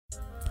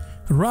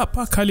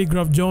Rapper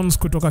Khaligraph Jones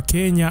kutoka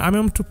Kenya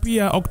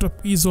amemtupia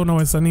Octopizzo na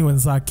wasanii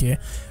wenzake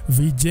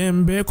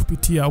vijembe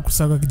kupitia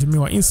ukurasa wa kijamii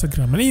wa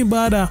Instagram. Ni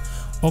baada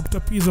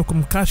Octopizzo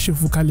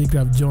kumkashifu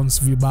Khaligraph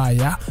Jones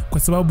vibaya kwa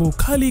sababu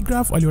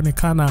Khaligraph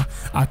alionekana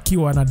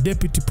akiwa na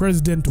Deputy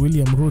President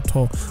William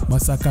Ruto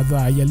masaa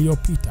kadhaa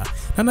yaliyopita.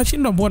 Na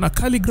anashindwa mbona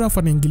Khaligraph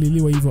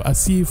anaingililiwa hivyo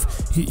as if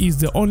he is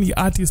the only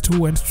artist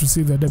who went to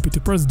see the Deputy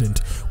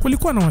President.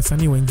 Kulikuwa na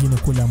wasanii wengine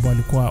kule ambao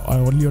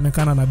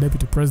walionekana na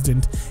Deputy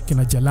President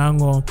kina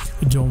Jalango,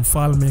 John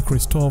Falme,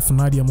 Christophe,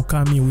 Nadia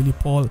Mukami, Willy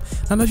Paul.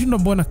 Na anashindwa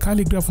mbona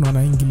Khaligraph na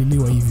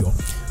anaingililiwa hivyo.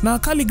 Na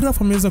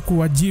Khaligraph ameweza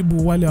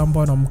kuwajibu wale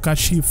ambao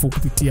wanamkashifu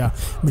kupitia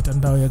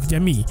mitandao ya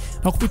kijamii.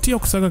 Na kupitia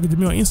ukurasa wa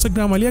kijamii wa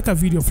Instagram aliweka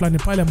video fulani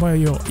pale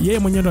ambayo yeye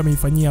mwenyewe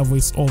ameifanyia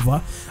voice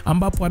over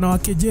ambapo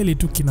anawakejeli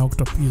tu kina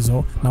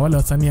Octopizzo na wale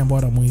wasanii ambao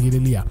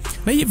wanamuingililia.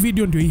 Na hii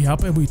video ndio hii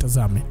hapa, hebu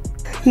itazame.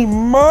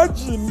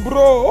 Imagine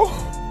bro,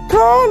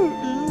 Kali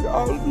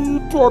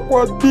aliitwa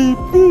kwa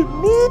DP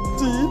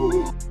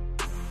meeting,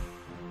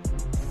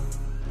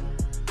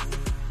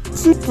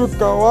 si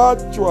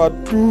tukawachwa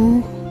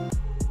tu.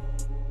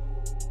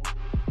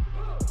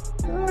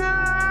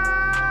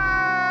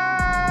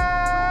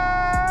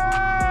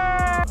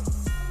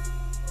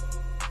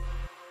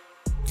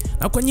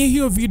 Na kwenye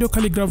hiyo video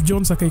Khaligraph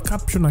Jones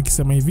akaicaption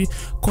akisema hivi: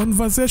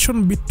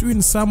 conversation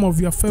between some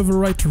of your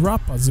favorite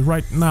rappers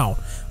right now,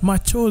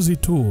 machozi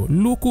tu,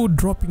 Luku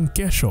dropping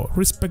kesho,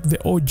 respect the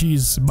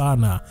OGs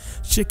bana,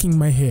 shaking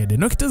my head.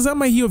 Na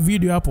ukitazama hiyo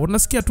video hapo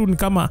unasikia tu ni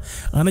kama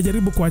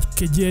anajaribu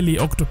kuwakejeli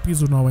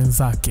Octopizzo na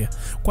wenzake,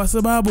 kwa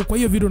sababu kwa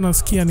hiyo video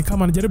unasikia ni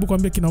kama anajaribu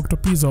kuambia kina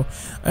Octopizzo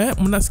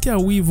mnasikia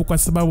wivu kwa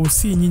sababu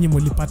si nyinyi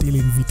mlipata ile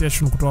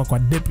invitation kutoka kwa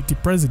Deputy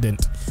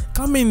President.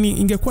 Kama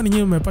ingekuwa ni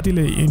nyinyi mmepata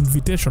ile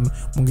invitation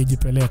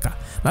mungejipeleka.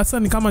 Na sasa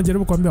ni kama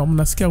anajaribu kuambia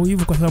mnasikia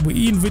wivu kwa sababu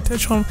hii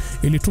invitation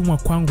ilitumwa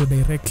kwangu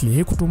directly,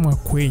 haikutumwa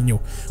kwenyu.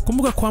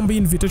 Kumbuka kwamba hii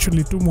invitation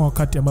ilitumwa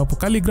wakati ambapo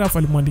Khaligraph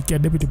alimwandikia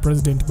Deputy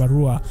President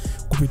barua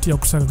kupitia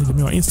ukurasa wa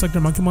kijamii wa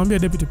Instagram akimwambia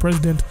Deputy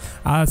President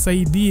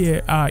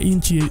asaidie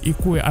inchi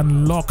ikuwe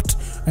unlocked,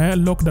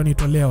 lockdown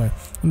itolewe.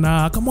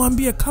 Na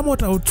akamwambia kama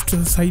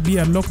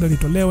utasaidia lockdown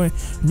itolewe,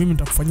 mimi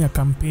nitakufanyia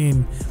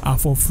campaign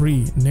for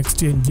free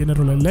next year in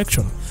general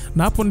election.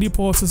 Na hapo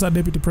ndipo sasa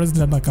Deputy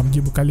President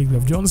akamjibu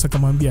Khaligraph Jones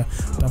akamwambia,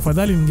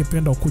 tafadhali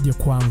ningependa ukuje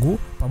kwangu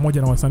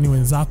pamoja na wasanii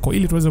wenzako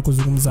ili tuweze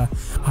kuzungumza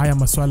haya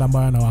masuala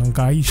ambayo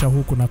yanawahangaisha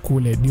huku na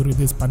kule during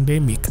this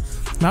pandemic.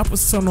 Na hapo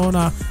sasa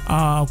unaona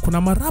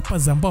kuna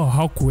marappers ambao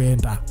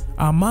hawakuenda.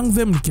 Among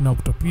them ni kina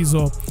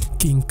Octopizzo,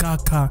 King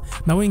Kaka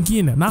na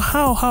wengine. Na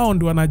hao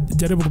ndio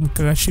wanajaribu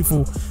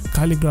kumkashifu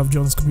Khaligraph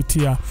Jones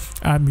kupitia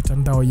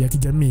mitandao ya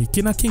kijamii.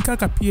 Kina King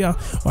Kaka pia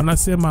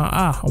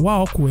wanasema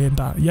wao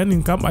kuenda,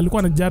 yani kama alikuwa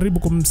anajaribu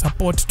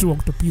kumsupport tu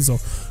Octopizzo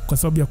kwa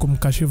sababu ya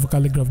kumkashifu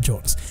Khaligraph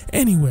Jones.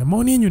 Anyway,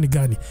 maoni yenu ni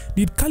gani?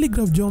 Did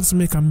Khaligraph Jones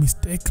make a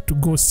mistake to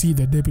go see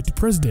the Deputy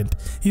President?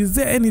 Is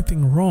there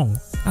anything wrong?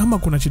 Ama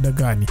kuna shida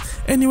gani?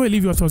 Anyway,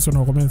 leave your thoughts on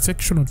our comment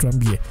section and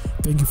tuambie.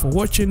 Thank you for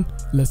watching.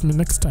 Let's meet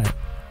next time.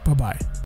 Bye bye.